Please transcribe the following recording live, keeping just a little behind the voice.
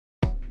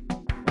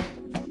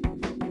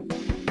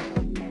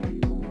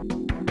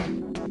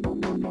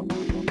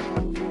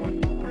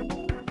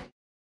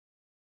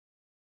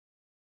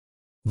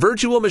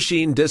Virtual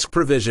machine disk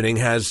provisioning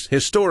has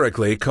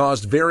historically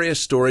caused various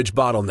storage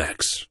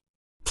bottlenecks.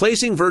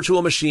 Placing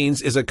virtual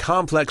machines is a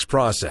complex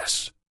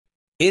process.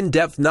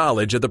 In-depth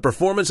knowledge of the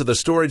performance of the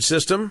storage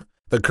system,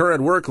 the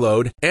current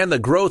workload, and the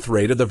growth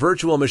rate of the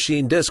virtual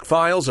machine disk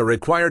files are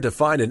required to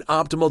find an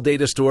optimal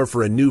data store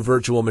for a new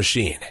virtual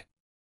machine.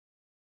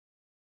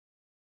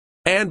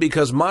 And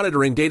because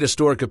monitoring data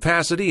store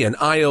capacity and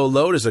I/O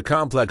load is a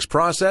complex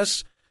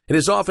process, it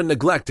is often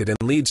neglected and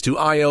leads to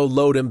I/O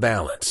load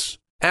imbalance,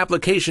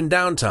 application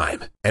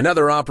downtime, and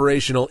other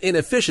operational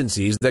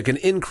inefficiencies that can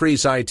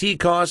increase IT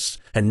costs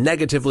and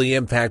negatively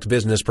impact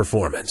business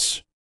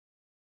performance.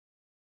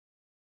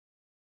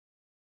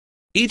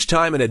 Each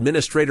time an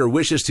administrator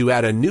wishes to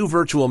add a new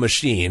virtual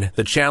machine,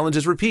 the challenge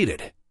is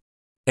repeated.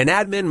 An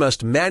admin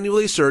must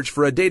manually search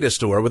for a data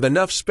store with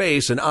enough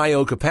space and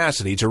I/O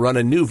capacity to run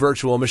a new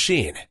virtual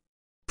machine.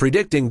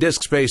 Predicting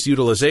disk space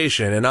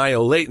utilization and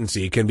I/O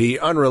latency can be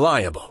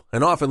unreliable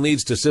and often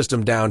leads to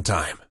system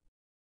downtime.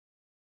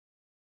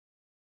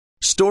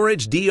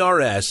 Storage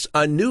DRS,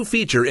 a new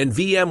feature in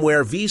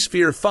VMware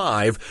vSphere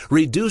 5,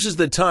 reduces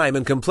the time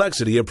and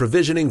complexity of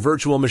provisioning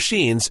virtual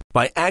machines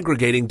by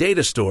aggregating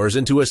data stores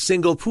into a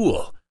single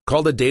pool,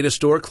 called a data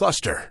store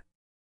cluster.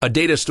 A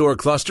data store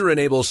cluster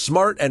enables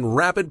smart and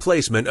rapid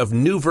placement of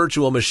new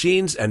virtual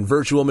machines and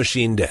virtual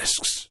machine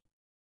disks.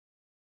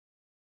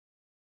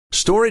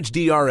 Storage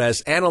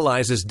DRS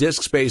analyzes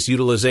disk space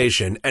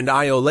utilization and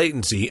I/O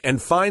latency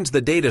and finds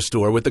the data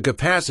store with the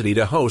capacity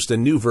to host a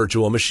new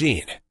virtual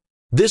machine.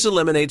 This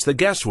eliminates the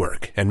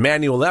guesswork and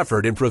manual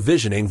effort in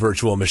provisioning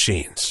virtual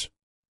machines.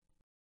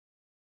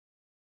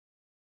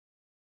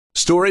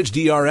 Storage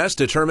DRS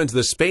determines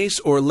the space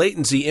or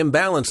latency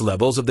imbalance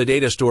levels of the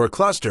data store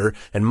cluster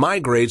and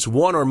migrates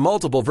one or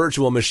multiple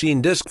virtual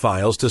machine disk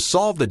files to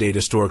solve the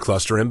data store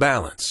cluster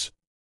imbalance.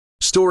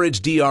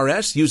 Storage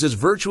DRS uses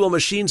virtual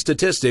machine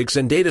statistics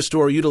and data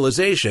store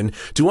utilization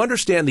to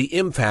understand the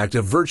impact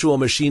of virtual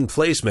machine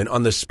placement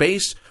on the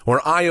space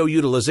or I/O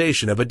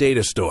utilization of a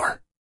data store.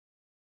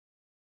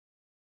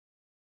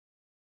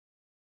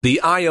 The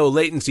I/O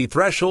latency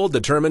threshold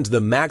determines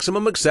the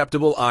maximum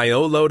acceptable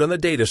I/O load on the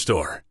data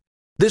store.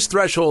 This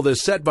threshold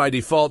is set by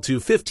default to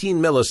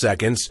 15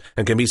 milliseconds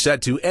and can be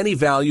set to any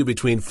value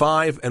between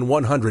 5 and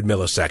 100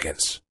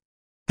 milliseconds.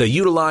 The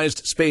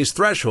utilized space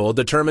threshold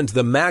determines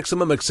the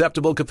maximum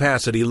acceptable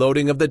capacity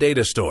loading of the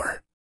data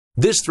store.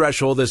 This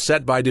threshold is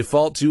set by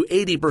default to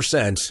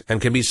 80% and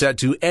can be set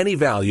to any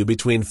value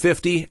between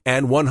 50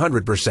 and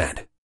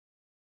 100%.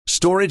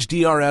 Storage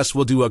DRS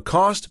will do a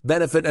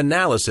cost-benefit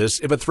analysis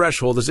if a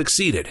threshold is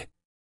exceeded,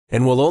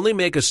 and will only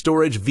make a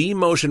storage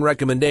vMotion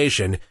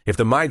recommendation if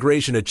the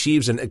migration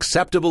achieves an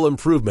acceptable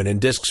improvement in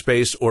disk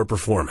space or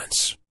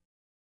performance.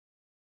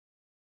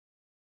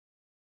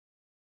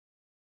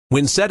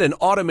 When set in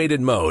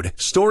automated mode,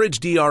 Storage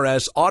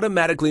DRS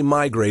automatically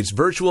migrates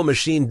virtual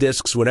machine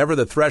disks whenever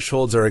the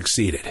thresholds are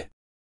exceeded.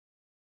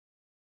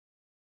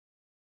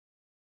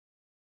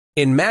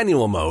 In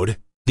manual mode,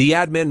 the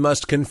admin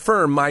must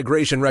confirm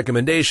migration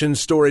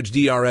recommendations Storage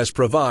DRS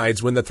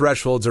provides when the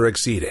thresholds are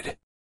exceeded,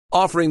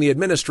 offering the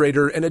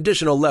administrator an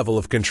additional level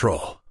of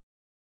control.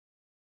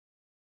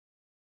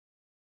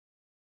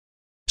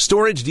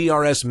 Storage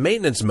DRS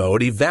maintenance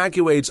mode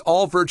evacuates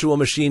all virtual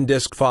machine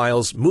disk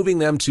files, moving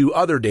them to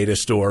other data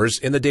stores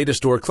in the data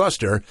store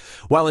cluster,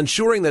 while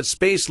ensuring that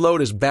space load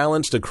is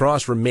balanced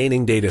across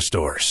remaining data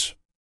stores.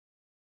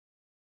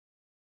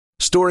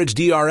 Storage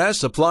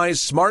DRS applies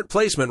smart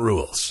placement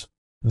rules.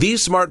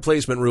 These smart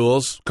placement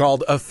rules,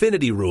 called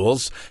affinity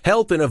rules,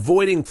 help in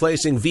avoiding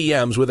placing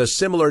VMs with a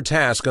similar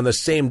task on the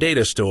same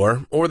data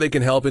store, or they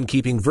can help in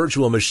keeping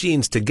virtual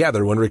machines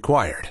together when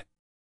required.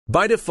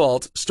 By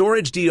default,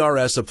 Storage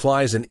DRS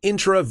applies an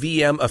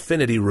intra-VM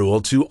affinity rule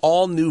to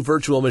all new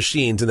virtual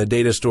machines in the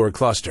data store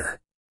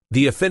cluster.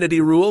 The affinity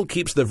rule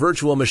keeps the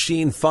virtual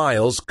machine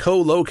files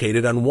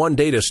co-located on one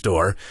data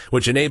store,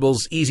 which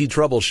enables easy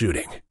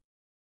troubleshooting.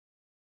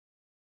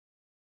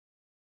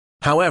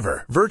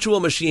 However, virtual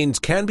machines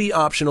can be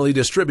optionally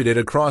distributed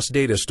across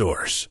data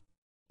stores.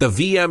 The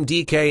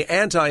VMDK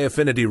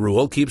anti-affinity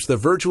rule keeps the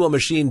virtual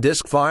machine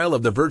disk file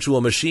of the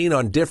virtual machine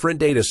on different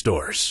data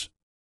stores.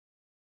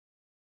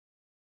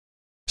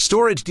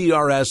 Storage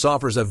DRS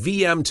offers a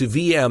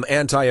VM-to-VM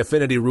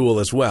anti-affinity rule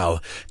as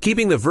well,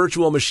 keeping the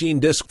virtual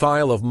machine disk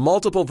file of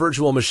multiple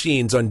virtual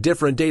machines on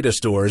different data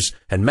stores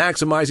and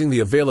maximizing the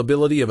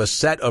availability of a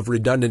set of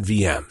redundant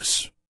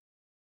VMs.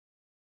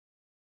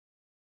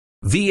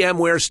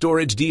 VMware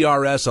Storage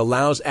DRS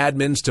allows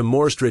admins to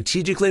more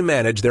strategically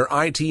manage their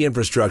IT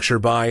infrastructure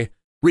by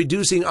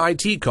reducing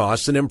IT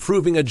costs and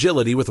improving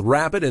agility with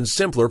rapid and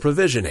simpler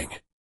provisioning,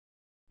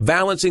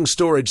 balancing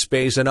storage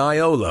space and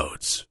I/O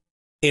loads,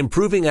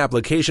 improving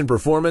application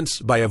performance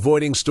by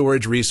avoiding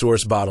storage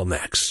resource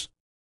bottlenecks.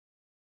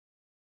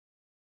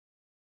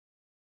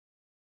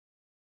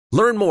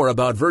 Learn more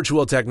about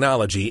virtual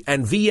technology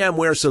and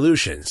VMware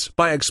solutions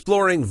by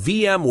exploring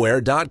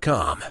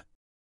vmware.com.